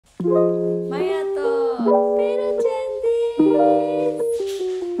マヤとペロちゃんです。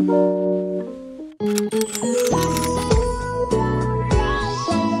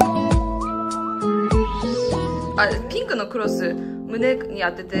あ、ピンクのクロス胸に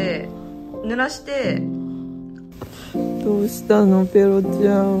当てて濡らして。どうしたのペロち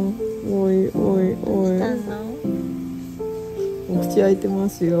ゃん。おいおいおい。お口開いてま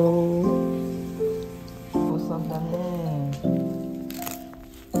すよ。お子さんだね。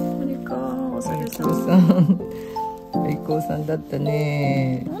これか、おさるさん。おいこさんだった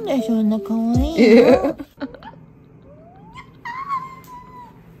ね。なんでそんな可愛いの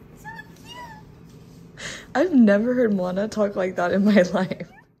？I've never heard Moana talk like that in my life.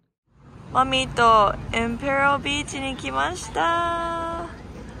 マミとImperialビーチに来ました。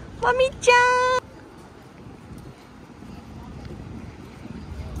マミちゃん。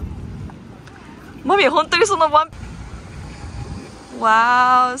マミ本当にそのワン。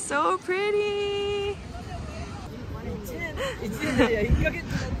Wow, so pretty. 1年や1ヶ月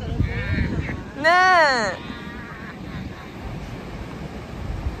だったらねえ。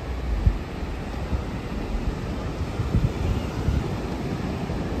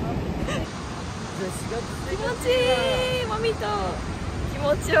気持ちいい。マミと気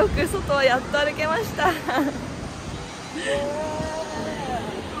持ちよく外はやっと歩けました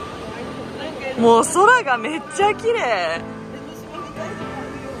もう空がめっちゃ綺麗。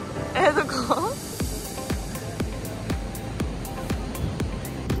どこ？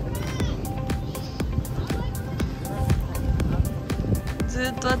ず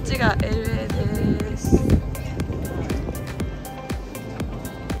っとあっちが LA です。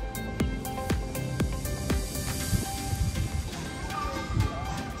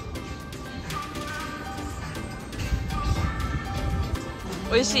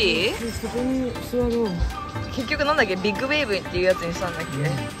美味しい？そこに座ろう。結局なんだっけ、ビッグウェーブっていうやつにしたんだっけ、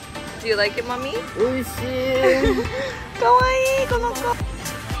Do you like it, マミ？美味しいかわいい、この子。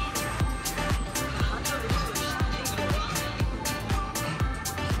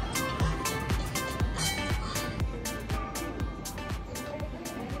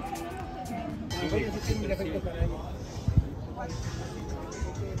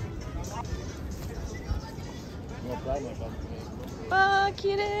わあ、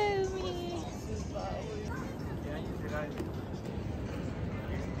綺麗海。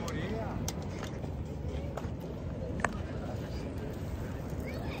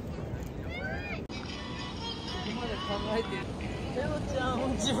ペロちゃんを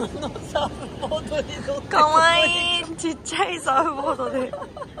自分のサーフボードに乗って。かわいい、ちっちゃいサーフボードで。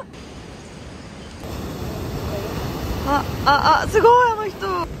すごい、あの人。旅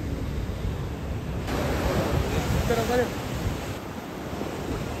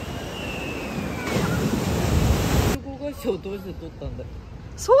行会社を通して撮ったんだ。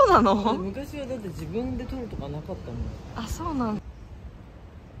そうなの？昔はだって自分で撮るとかなかったもん。あ、そうなんだ。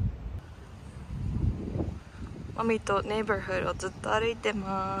マミとネイバーフードをずっと歩いて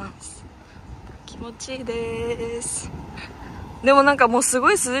ます。気持ちいいです。でもなんかもうす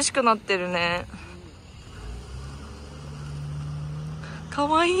ごい涼しくなってるね。か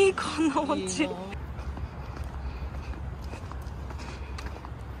わいい、こんなお家。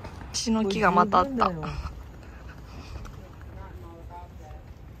石の木がまたあった。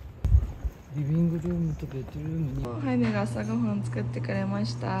リビングルームとベッドルームに。ハイネが朝ごはん作ってくれま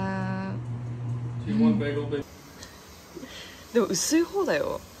した。でも薄い方だ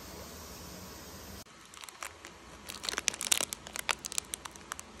よ。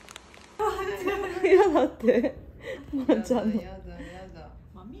嫌だってまーちゃんの。やだ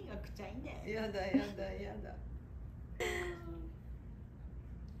マミがくちゃいいんだよ。やだ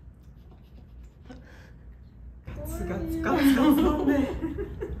つかそうね。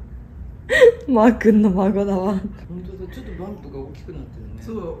マー君の孫だわ。本当だ、ちょっとバンプが大きくなってるね。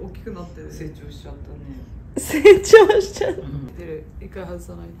そう、大きくなってる。成長しちゃったね。成長しちゃう。一回外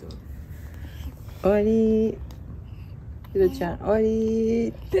さないと。終わり。ペロちゃん、終わ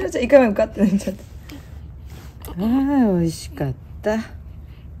り。ペロちゃん一回目受かってないんちゃって。ああ、美味しかった。美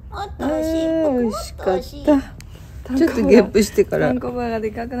味しかった。ちょっとゲップしてから。タンコバが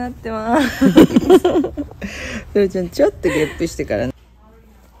でかくなってます。ペロちゃん、ちょっとゲップしてから。よ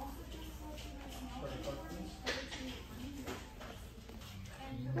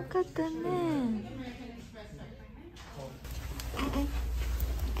かったね。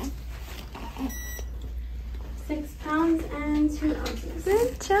6 pounds and 2 ounces.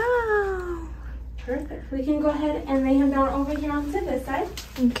 Good job. Perfect. We can go ahead and lay him down over here onto this side.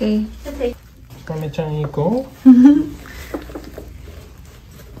 Okay. So take. かめちゃん行こう。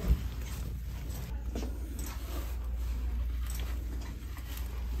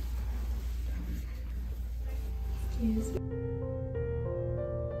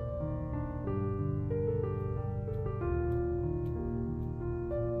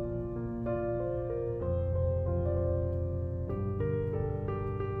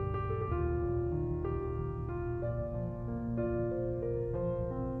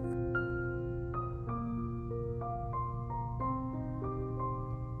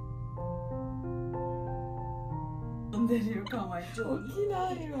飲んでるよ、かわいい。起きな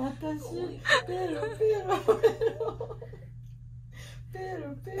いよ、私。ペロペロペロペ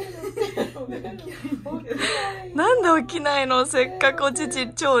ロペロペロ。なんで起きないの？せっかくお乳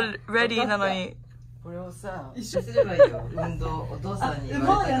超レディーなのに。これをさ、一緒すればいいよ。運動、お父さんに言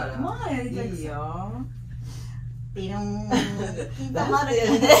われたから。もうやりたい。いいよ。ピロン。黙れよ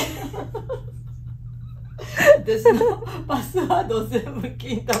ね。私のパスワード全部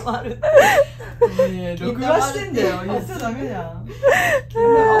金玉るって。ねえ、録画してんだよ。言っちゃダメじゃん。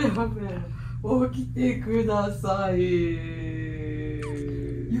起きてください。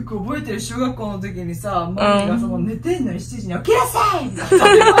よく覚えてる、小学校の時にさ、マミがその寝てんのに7時に起きなさい。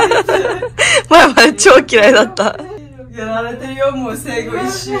前まで超嫌いだった。やられてるよ、もう生後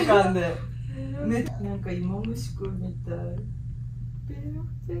1週間で。ね、なんか芋虫くんみたい。ペロ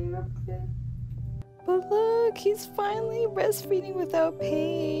ペロペロ。But look, he's finally breastfeeding without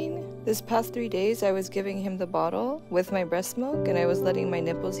pain. This past 3 days, I was giving him the bottle with my breast milk, and I was letting my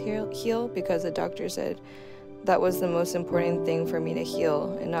nipples heal because the doctor said that was the most important thing for me to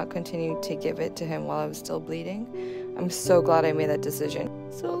heal and not continue to give it to him while I was still bleeding. I'm so glad I made that decision.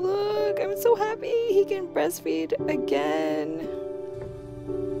 So look, I'm so happy he can breastfeed again.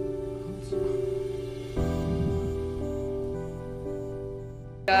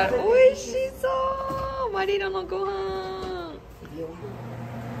 God, 美味しそう。マリロのご飯。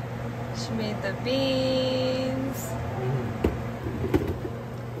She made the beans.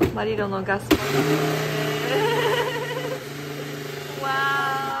 マリロのガスパチョ。Wow.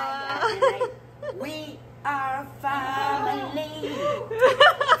 We are family.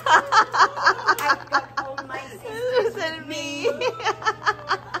 I've got all my sisters and me.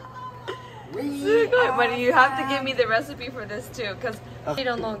 すごい。But you have to give me the recipe for this too, because マリ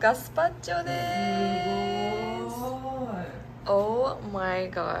ロのガスパチョです。Oh my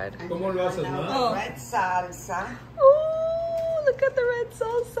god. ¿Cómo lo haces, ma? Red salsa. Oh, look at the red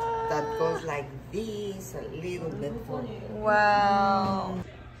salsa. That goes like this, a little bit for Wow.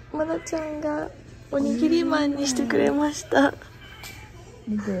 まなちゃんがおにぎりマンにしてくれました。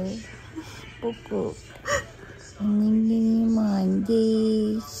見て、僕、おにぎりマン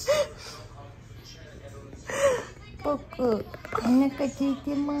です。僕、お腹空い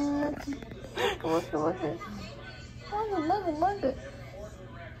てます。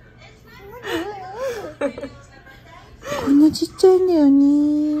こんなちっちゃいんだよ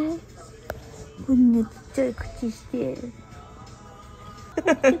ね。こんなちっちゃい口して。見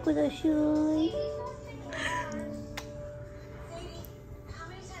てください。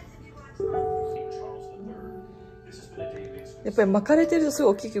やっぱり巻かれてるとすご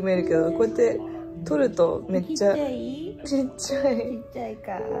い大きく見えるけど、こうやって取るとめっちゃちっちゃい。ちっちゃい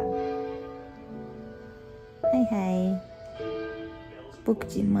か。はいはい。僕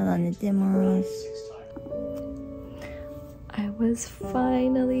ちまだ寝てます。I was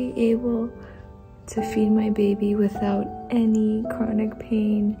finally able to feed my baby without any chronic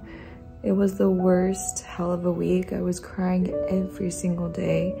pain. It was the worst hell of a week. I was crying every single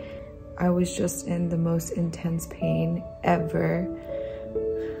day. I was just in the most intense pain ever.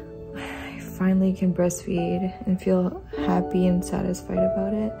 I finally can breastfeed and feel happy and satisfied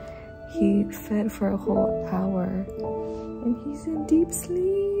about it. He fed for a whole hour and he's in deep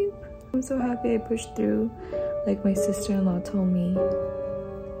sleep. I'm so happy I pushed through, like my sister-in-law told me.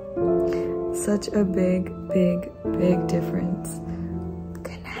 Such a big difference.